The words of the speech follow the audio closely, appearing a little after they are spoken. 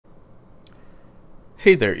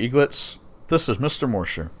Hey there, eaglets. This is Mr.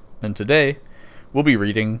 Morsher, and today we'll be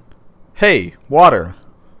reading Hey, Water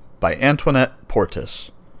by Antoinette Portis.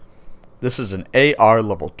 This is an AR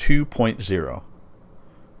level 2.0.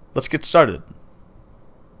 Let's get started.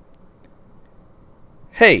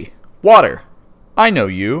 Hey, water! I know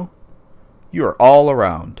you. You are all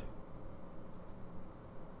around.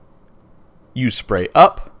 You spray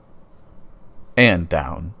up and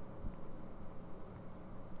down.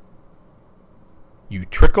 You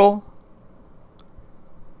trickle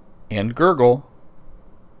and gurgle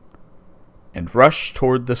and rush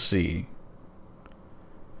toward the sea.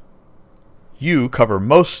 You cover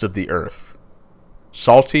most of the earth,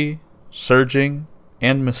 salty, surging,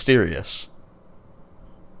 and mysterious.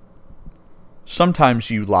 Sometimes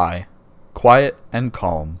you lie, quiet and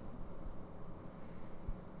calm,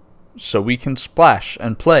 so we can splash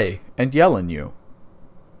and play and yell in you.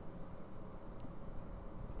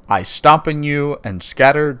 I stomp in you and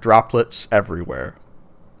scatter droplets everywhere.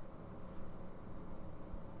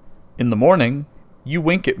 In the morning, you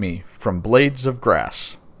wink at me from blades of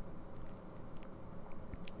grass.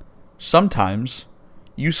 Sometimes,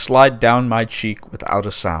 you slide down my cheek without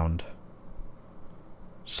a sound.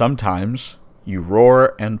 Sometimes, you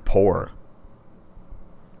roar and pour.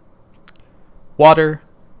 Water,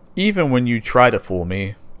 even when you try to fool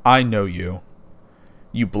me, I know you.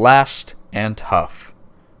 You blast and huff.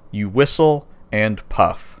 You whistle and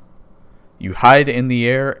puff. You hide in the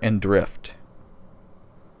air and drift.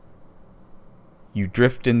 You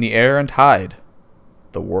drift in the air and hide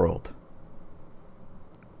the world.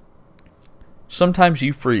 Sometimes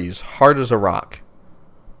you freeze hard as a rock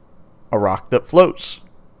that floats,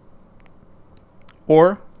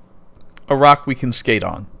 or a rock we can skate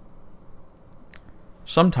on.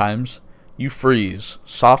 Sometimes you freeze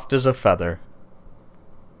soft as a feather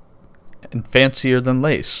and fancier than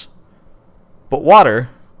lace. But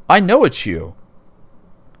water, I know it's you.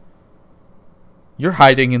 You're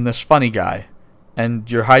hiding in this funny guy, and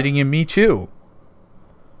you're hiding in me too.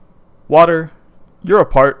 Water, you're a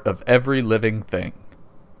part of every living thing.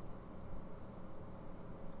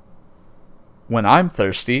 When I'm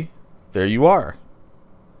thirsty, there you are.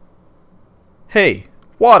 Hey,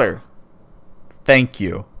 water, thank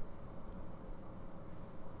you.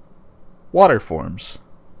 Water forms.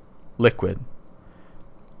 Liquid.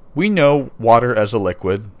 We know water as a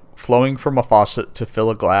liquid, flowing from a faucet to fill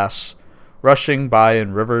a glass, rushing by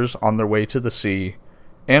in rivers on their way to the sea,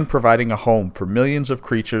 and providing a home for millions of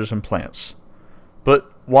creatures and plants.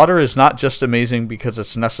 But water is not just amazing because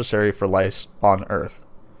it's necessary for life on Earth.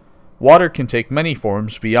 Water can take many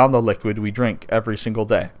forms beyond the liquid we drink every single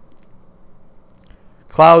day.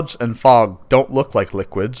 Clouds and fog don't look like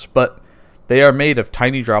liquids, but they are made of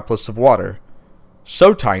tiny droplets of water,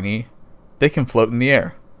 so tiny they can float in the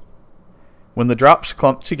air. When the drops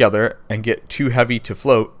clump together and get too heavy to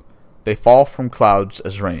float, they fall from clouds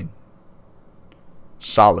as rain.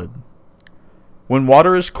 Solid. When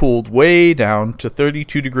water is cooled way down to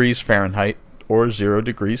 32 degrees Fahrenheit or 0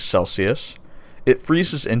 degrees Celsius, it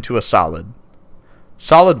freezes into a solid.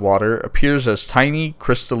 Solid water appears as tiny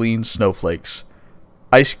crystalline snowflakes,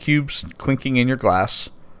 ice cubes clinking in your glass,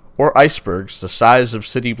 or icebergs the size of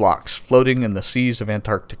city blocks floating in the seas of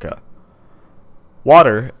Antarctica.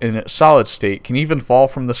 Water, in its solid state, can even fall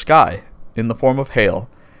from the sky, in the form of hail,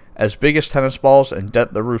 as big as tennis balls and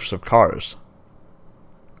dent the roofs of cars.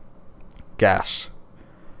 Gas.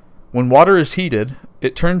 When water is heated,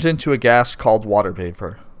 it turns into a gas called water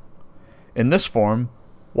vapor. In this form,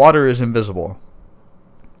 water is invisible.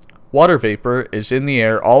 Water vapor is in the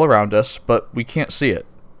air all around us, but we can't see it.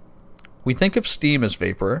 We think of steam as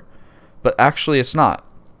vapor, but actually it's not.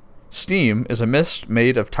 Steam is a mist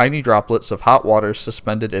made of tiny droplets of hot water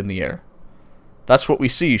suspended in the air. That's what we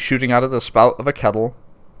see shooting out of the spout of a kettle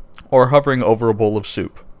or hovering over a bowl of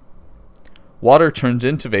soup. Water turns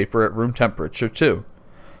into vapor at room temperature too,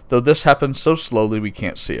 though this happens so slowly we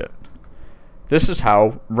can't see it. This is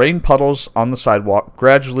how rain puddles on the sidewalk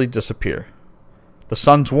gradually disappear. The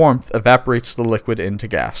sun's warmth evaporates the liquid into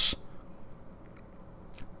gas.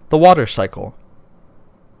 The water cycle.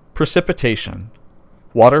 Precipitation.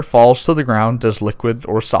 Water falls to the ground as liquid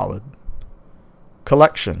or solid.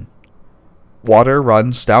 Collection. Water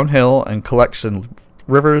runs downhill and collects in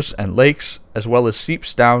rivers and lakes, as well as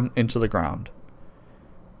seeps down into the ground.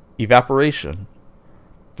 Evaporation.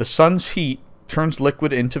 The sun's heat turns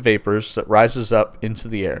liquid into vapors that rises up into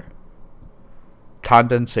the air.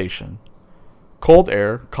 Condensation. Cold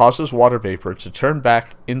air causes water vapor to turn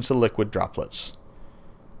back into liquid droplets.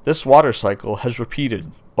 This water cycle has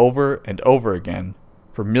repeated over and over again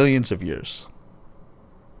for millions of years.